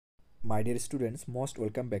My dear students, most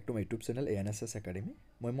welcome back to my YouTube channel ANSS Academy.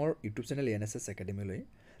 মই মোৰ YouTube channel ANSS Academy লৈ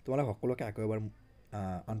তোমালোক সকলোকে আকৌ এবাৰ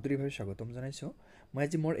আন্তৰিকভাৱে স্বাগতম জনাইছো। মই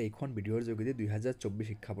আজি মোৰ এইখন ভিডিঅ'ৰ যোগেদি 2024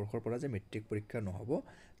 শিক্ষাবৰ্ষৰ পৰা যে মেট্ৰিক পৰীক্ষা নহব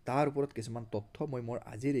তাৰ ওপৰত কিছুমান তথ্য মই মোৰ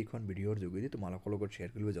আজিৰ এইখন ভিডিঅ'ৰ যোগেদি তোমালোকৰ লগত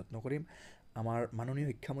শ্বেয়াৰ কৰিবলৈ যত্ন কৰিম। আমাৰ মাননীয়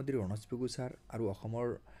শিক্ষামন্ত্ৰী ৰণোজ পেগু ছাৰ আৰু অসমৰ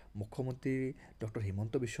মুখ্যমন্ত্ৰী ডক্টৰ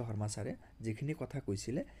হিমন্ত বিশ্ব শৰ্মা ছাৰে যিখিনি কথা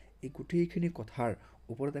কৈছিলে এই গোটেইখিনি কথাৰ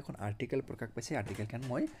ওপৰত এখন আৰ্টিকেল প্ৰকাশ পাইছে। আৰ্টিকেলখন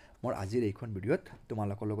মই মোৰ আজিৰ এইখন ভিডিঅ'ত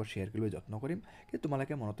তোমালোকৰ লগত শ্বেয়াৰ কৰিবলৈ যত্ন কৰিম। কিন্তু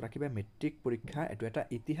তোমালোকে মনত ৰাখিবা মেট্ৰিক পৰীক্ষা এইটো এটা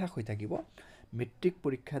ইতিহাস হৈ থাকিব। মেট্ৰিক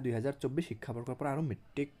পৰীক্ষা 2024 শিক্ষাবৰ্ষৰ পৰা আৰু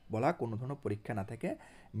মেট্ৰিক বোলা কোনো ধৰণৰ পৰীক্ষা নাথাকে।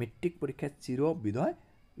 মেট্ৰিক পৰীক্ষা চিৰ বিদায়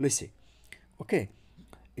লৈছে। ওকে,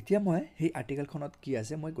 এতিয়া মই সেই আৰ্টিকেলখনত কি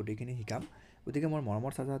আছে মই গোটেইখিনি শিকাম। গতিকে মোৰ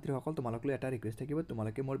মৰমৰ ছাত্ৰ ছাত্ৰীসকল তোমালোকলৈ এটা ৰিকুৱেষ্ট থাকিব,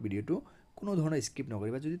 তোমালোকে মোৰ ভিডিঅ'টো কোনো ধৰণৰ স্কিপ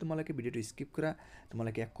নকৰিবা। যদি তোমালোকে ভিডিঅ'টো স্কিপ কৰা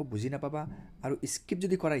তোমালোকে একো বুজি নাপাবা, আৰু স্কিপ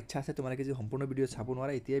যদি কৰাৰ ইচ্ছা আছে তোমালোকে যদি সম্পূৰ্ণ ভিডিঅ' চাব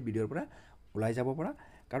নোৱাৰা এতিয়াই ভিডিঅ'ৰ পৰা ওলাই যাব পৰা।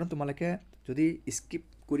 কাৰণ তোমালোকে যদি স্কিপ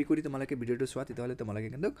কৰি তোমালোকে ভিডিঅ'টো চোৱা তেতিয়াহ'লে তোমালোকে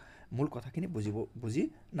কিন্তু মূল কথাখিনি বুজি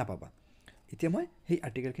নাপাবা। এতিয়া মই সেই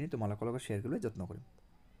আৰ্টিকেলখিনি তোমালোকৰ লগত শ্বেয়াৰ কৰিবলৈ যত্ন কৰিম।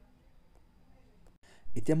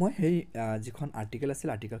 এতিয়া মই সেই যিখন আৰ্টিকেল আছিল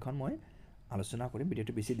আৰ্টিকেলখন মই আলোচনা কৰিম।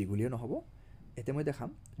 ভিডিঅ'টো বেছি দীঘলীয়া নহ'ব। এতিয়া মই দেখাম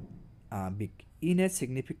in a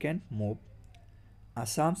significant move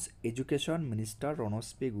Assam's Education Minister Ranoj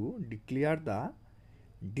Pegu declared the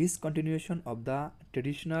discontinuation of the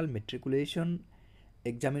traditional matriculation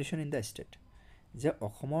examination in the state. যে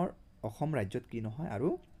অসম ৰাজ্যত কি নহয় আৰু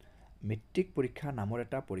মেট্ৰিক পৰীক্ষা নামৰ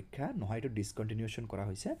এটা পৰীক্ষা নহয়, এইটো ডিছকণ্টিনিউশ্যন কৰা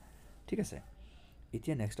হৈছে। ঠিক আছে,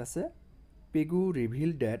 এতিয়া নেক্সট আছে Pegu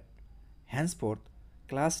reveal date হেন্সফৰ্থ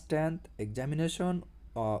class 10th examination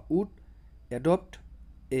would adopt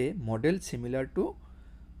a model similar to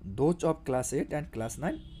those of class 8 and class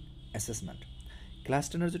 9 assessment. Class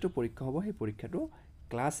 10ৰ যিটো পৰীক্ষা হ'ব সেই পৰীক্ষাটো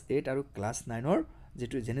ক্লাছ 8 আৰু ক্লাছ 9ৰ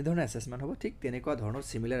যিটো যেনেধৰণৰ এছেছমেণ্ট হ'ব ঠিক তেনেকুৱা ধৰণৰ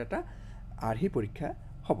চিমিলাৰ এটা আৰ্হি পৰীক্ষা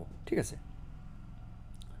হ'ব। ঠিক আছে,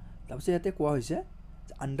 তাৰপিছত ইয়াতে কোৱা হৈছে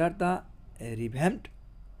under the ৰিভেম্পড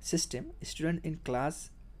system student in class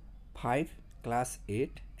 5, class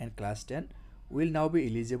 8 and class 10 will now be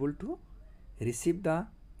eligible to receive the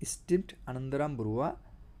ষ্টিমড Anandaram Barua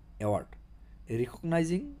award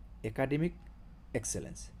ৰিকগনাইজিং academic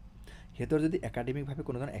excellence. সিহঁতৰ যদি একাডেমিকভাৱে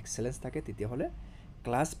কোনো ধৰণৰ এক্সেলেঞ্চ থাকে তেতিয়াহ'লে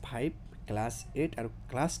ক্লাছ 5, ক্লাছ 8 আৰু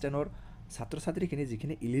ক্লাছ 10ৰ ছাত্ৰ ছাত্ৰীখিনি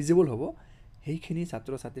যিখিনি ইলিজিবল হ'ব সেইখিনি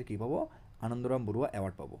ছাত্ৰ ছাত্ৰী কি পাব? আনন্দৰাম বৰুৱা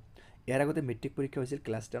এৱাৰ্ড পাব। ইয়াৰ আগতে মেট্ৰিক পৰীক্ষা হৈছিল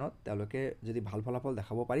ক্লাছ 10ত, তেওঁলোকে যদি ভাল ফলাফল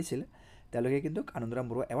দেখাব পাৰিছিল তেওঁলোকে কিন্তু আনন্দৰাম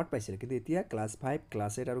বৰুৱা এৱাৰ্ড পাইছিল। কিন্তু এতিয়া ক্লাছ 5,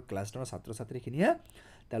 ক্লাছ 8 আৰু ক্লাছ 10ৰ ছাত্ৰ ছাত্ৰীখিনিয়ে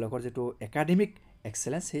তেওঁলোকৰ যিটো একাডেমিক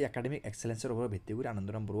এক্সেলেঞ্চ সেই একাডেমিক এক্সেলেঞ্চৰ ওপৰত ভিত্তি কৰি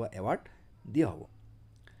আনন্দৰাম বৰুৱা এৱাৰ্ড দিয়া হ'ব।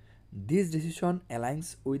 দিছ decision alliance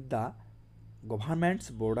with the গভাৰ্ণমেণ্টছ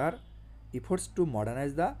border ইফৰ্টছ two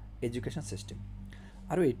modernise the education system.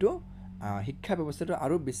 আৰু এইটো শিক্ষা ব্যৱস্থাটো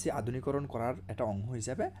আৰু বেছি আধুনিকৰণ কৰাৰ এটা অংশ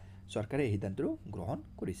হিচাপে চৰকাৰে এই সিদ্ধান্তটো গ্ৰহণ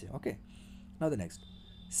কৰিছে। অ'কে, নাও the next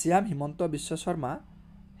CM Himanta Biswa Sarma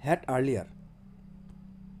had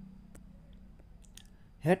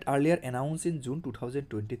earlier announced in June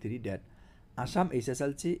 2023 that Assam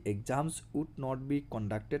HSLC exams would not be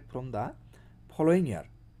conducted from the following year,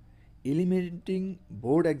 eliminating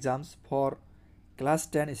board exams for class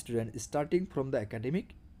 10 students starting from the academic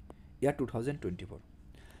year 2024.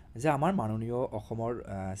 যে আমাৰ মাননীয় অসমৰ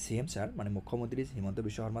CM sir মানে মুখ্যমন্ত্ৰী হিমন্ত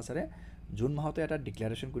বিশ্ব শৰ্মা ছাৰে June মাহতে এটা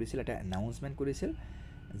declaration কৰিছিল, এটা এনাউন্সমেণ্ট কৰিছিল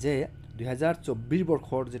যে 2024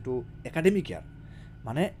 বৰ্ষৰ যিটো একাডেমিক ইয়াৰ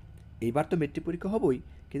মানে এইবাৰতো মেট্ৰিক পৰীক্ষা হ'বই,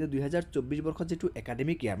 কিন্তু 2024 বৰ্ষত যিটো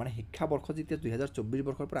একাডেমিক ইয়াৰ মানে শিক্ষাবৰ্ষ যেতিয়া 2024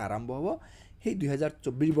 বৰ্ষৰ পৰা আৰম্ভ হ'ব সেই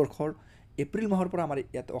 2024 বৰ্ষৰ এপ্ৰিল মাহৰ পৰা আমাৰ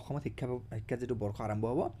ইয়াত অসমত শিক্ষা যিটো বৰ্ষ আৰম্ভ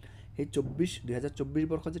হ'ব সেই 2024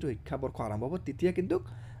 বৰ্ষত যিটো শিক্ষাবৰ্ষ আৰম্ভ হ'ব তেতিয়া কিন্তু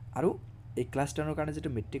আৰু এই ক্লাছ 10ৰ কাৰণে যিটো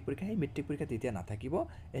মেট্ৰিক পৰীক্ষা সেই মেট্ৰিক পৰীক্ষা তেতিয়া নাথাকিব,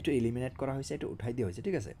 এইটো এলিমিনেট কৰা হৈছে, এইটো উঠাই দিয়া হৈছে।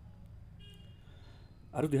 ঠিক আছে,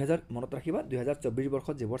 আৰু মনত ৰাখিবা 2024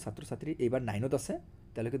 বৰ্ষত যিবোৰ ছাত্ৰ ছাত্ৰী এইবাৰ 9ত আছে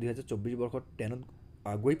তেওঁলোকে 2024 বৰ্ষত 10ত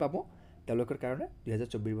গৈ পাব, তেওঁলোকৰ কাৰণে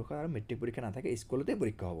 2024 বৰ্ষত আৰু মেট্ৰিক পৰীক্ষা নাথাকে, স্কুলতে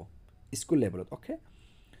পৰীক্ষা হ'ব, স্কুল লেভেলত। অ'কে,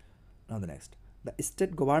 নাও the next the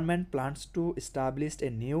state government প্লানছ to establish a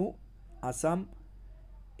new Assam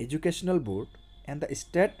educational board and the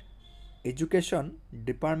state education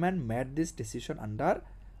department made this decision under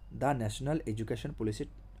the national education policy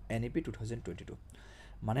NEP 2022।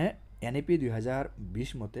 মানে NEP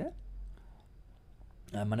 2020 মতে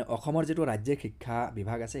মানে অসমৰ যিটো ৰাজ্যিক শিক্ষা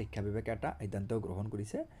বিভাগ আছে শিক্ষা বিভাগে এটা সিদ্ধান্ত গ্ৰহণ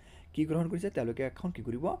কৰিছে। কি গ্ৰহণ কৰিছে? তেওঁলোকে এখন কি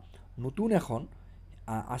কৰিব নতুন এখন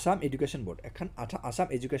আছাম এডুকেশ্যন বৰ্ড, এখন আছাম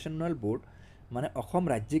এডুকেশ্যনেল বৰ্ড মানে অসম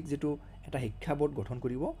ৰাজ্যিক যিটো এটা শিক্ষা বৰ্ড গঠন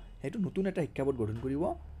কৰিব, সেইটো নতুন এটা শিক্ষা বৰ্ড গঠন কৰিব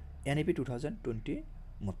NEP 2020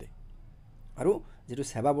 মতে। আৰু যেটো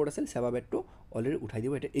সেৱা বোৰ্ড আছিল সেৱা বেটটো অলৰেডি উঠাই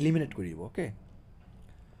দিব এটা এলিমিনেট কৰি দিব okay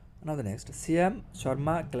Now the next, CM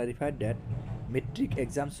Sharma clarified that metric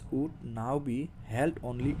exams would now be held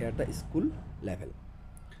only at the school level.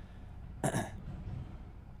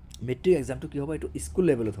 Metric exam to কি হ'ব এটো স্কুল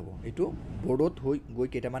লেভেলত হ'ব এটো বোৰ্ডত হৈ গৈ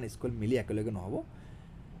কেটামান স্কুল মিলি একেলগে নহব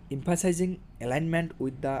emphasizing alignment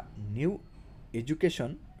with the new education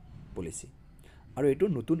policy আৰু এটো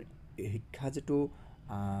নতুন শিক্ষা যেটো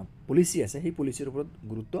পলিসি আছে সেই পলিসিৰ ওপৰত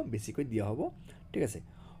গুৰুত্ব বেছিকৈ দিয়া হ'ব ঠিক আছে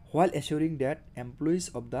while assuring that employees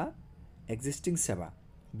of the existing SEBA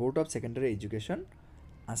Board of Secondary Education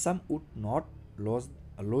Assam would not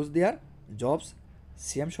lose their jobs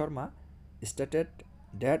CM Sharma stated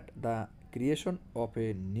that the creation of a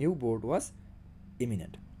new board was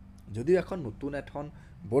imminent যদিও এখন নতুন এখন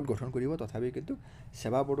বোর্ড গঠন কৰিব তথাপি কিন্তু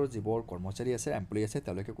সেৱা বোৰ্ডৰ যিবোৰ কৰ্মচাৰী আছে এমপ্লয়ি আছে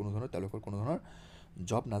তেওঁলোকৰ কোনো ধৰণৰ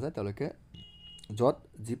জব নাযায় তেওঁলোকে যত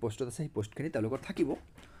যি পোষ্টত আছে সেই পোষ্টখিনি তেওঁলোকৰ থাকিব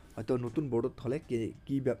হয়তো নতুন বোৰ্ডত হলে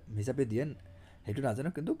কি হিচাপে দিয়ে হেতু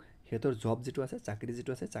নাজানো কিন্তু হেতৰ জব যেটো আছে চাকৰি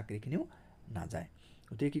যেটো আছে চাকৰিখিনিও নাযায়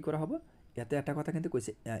গতিকে কি কৰা হ'ব ইয়াতে এটা কথা কিন্তু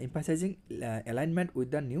কৈছে emphasising alignment with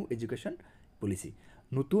the new education policy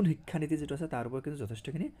নতুন শিক্ষা নীতি যেটো আছে তাৰ ওপৰত কিন্তু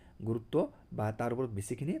যথেষ্টখিনি গুৰুত্ব বা তাৰ ওপৰত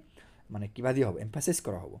বেছিখিনি মানে কিবা দিয়া হ'ব এমফাসাইজ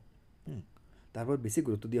কৰা হ'ব তাৰ ওপৰত বেছি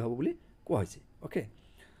গুৰুত্ব দিয়া হ'ব বুলি কোৱা হৈছে ওকে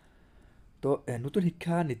তো নতুন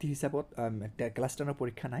শিক্ষা নীতি হিচাপত ক্লাছ 10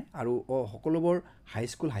 পৰীক্ষা নাই আৰু সকলোবোৰ হাই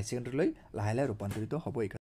স্কুল হাই সেকেন্ডাৰীলৈ লাহে লাহে ৰূপান্তৰিত হ'ব